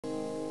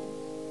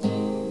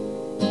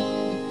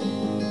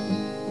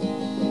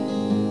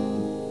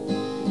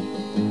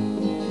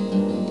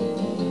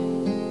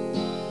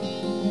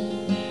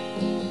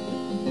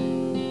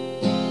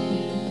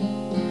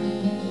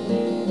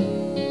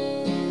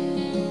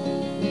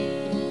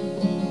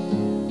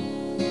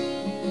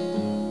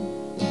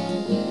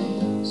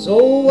So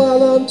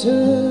while I'm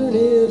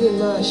turning in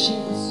my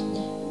sheets,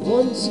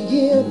 once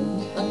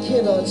again I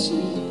cannot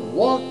sleep.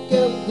 Walk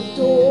out the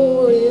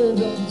door and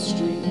up the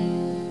street,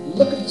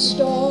 look at the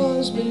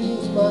stars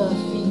beneath my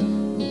feet,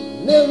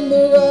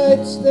 remember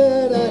rights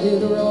that I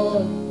did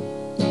wrong.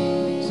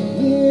 So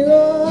here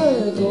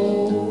I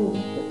go,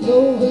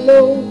 hello,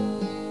 hello.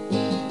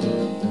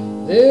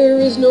 There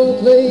is no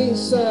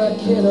place I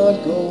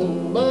cannot go.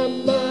 My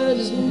mind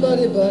is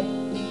muddy, but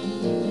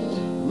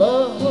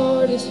my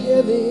heart is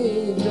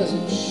heavy, does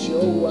it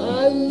show?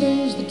 I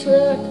lose the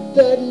track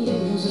that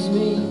loses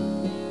me.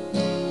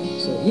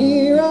 So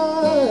here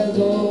I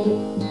go.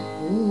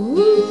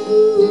 Ooh.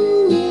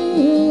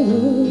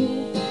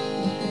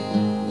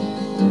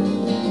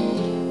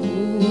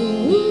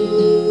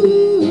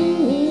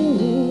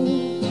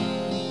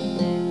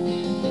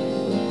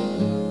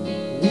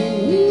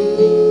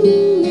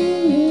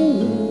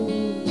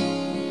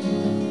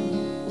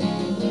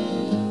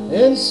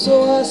 And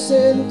so I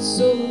sent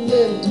some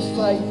men to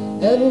fight,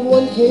 and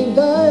one came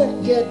back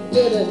at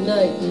dead of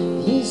night.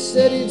 He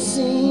said he'd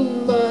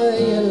seen my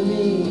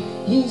enemy,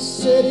 he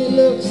said he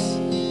looks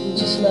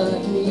just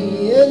like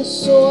me. And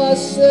so I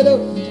set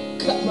out to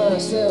cut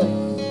myself,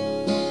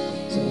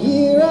 so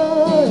here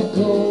I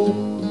go.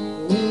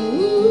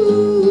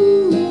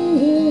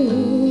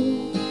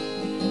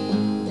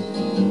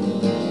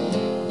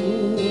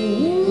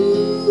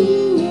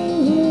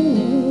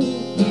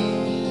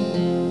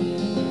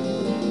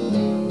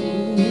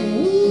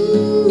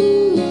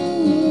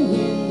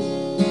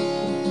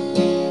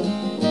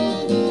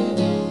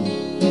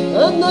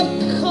 I'm not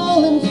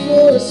calling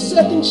for a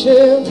second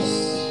chance,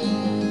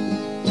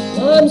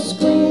 I'm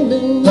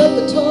screaming at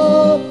the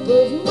top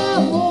of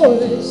my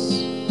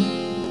voice.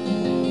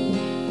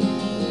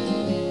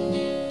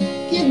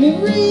 Give me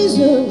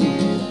reason,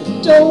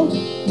 but don't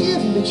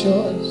give me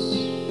choice,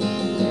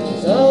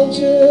 'cause I'll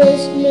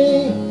just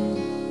make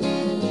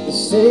the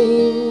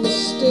same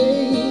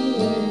mistake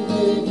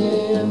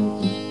again.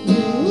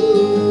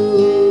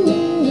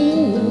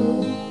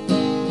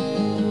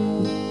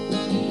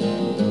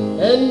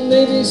 And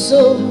maybe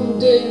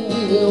someday we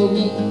will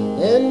meet,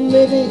 and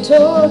maybe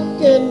talk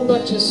and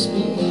not just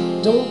speak.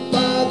 Don't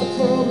buy the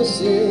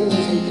promises,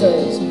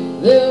 because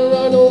there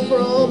are no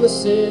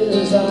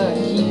promises I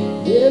keep.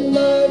 And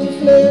my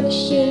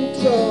reflection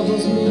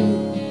troubles me,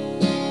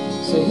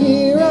 so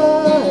here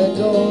I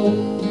go.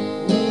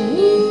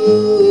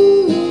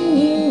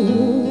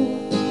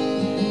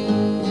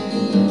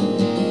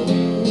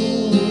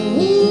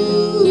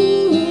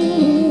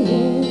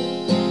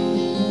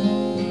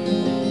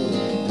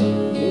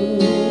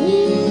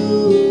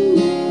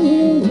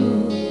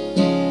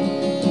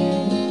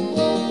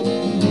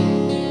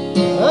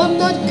 I'm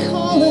not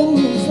calling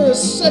for a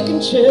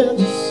second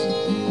chance,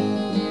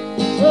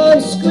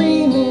 I'm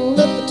screaming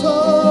at the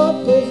top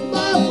of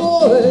my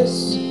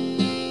voice.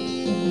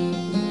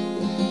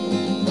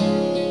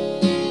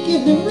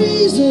 Give me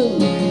reason,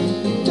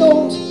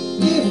 don't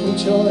give me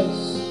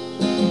choice,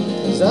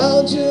 'cause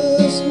I'll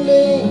just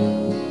make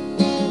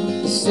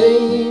the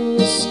same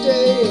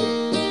mistake.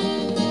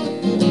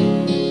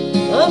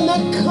 I'm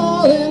not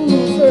calling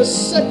for a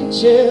second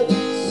chance,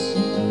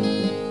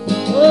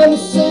 I'm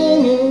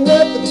singing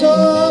at the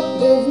top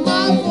of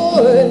my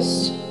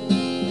voice.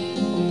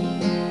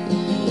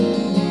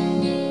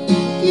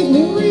 Give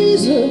me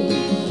reason,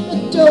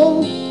 but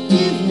don't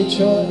give me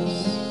choice,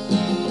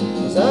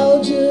 'cause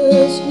I'll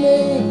just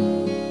make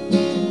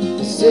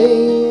the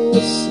same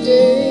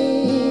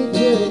mistake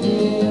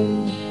again.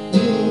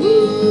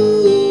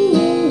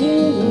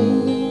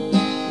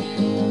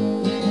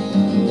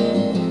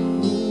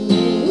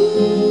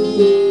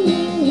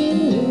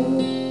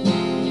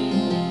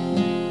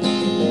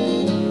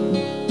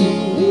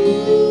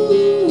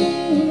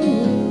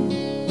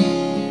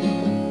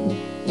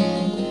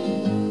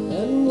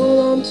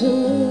 I'm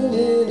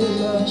turning in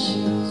my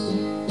sheets,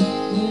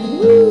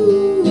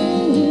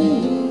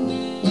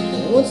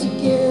 and once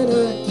again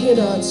I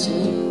cannot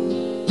sleep.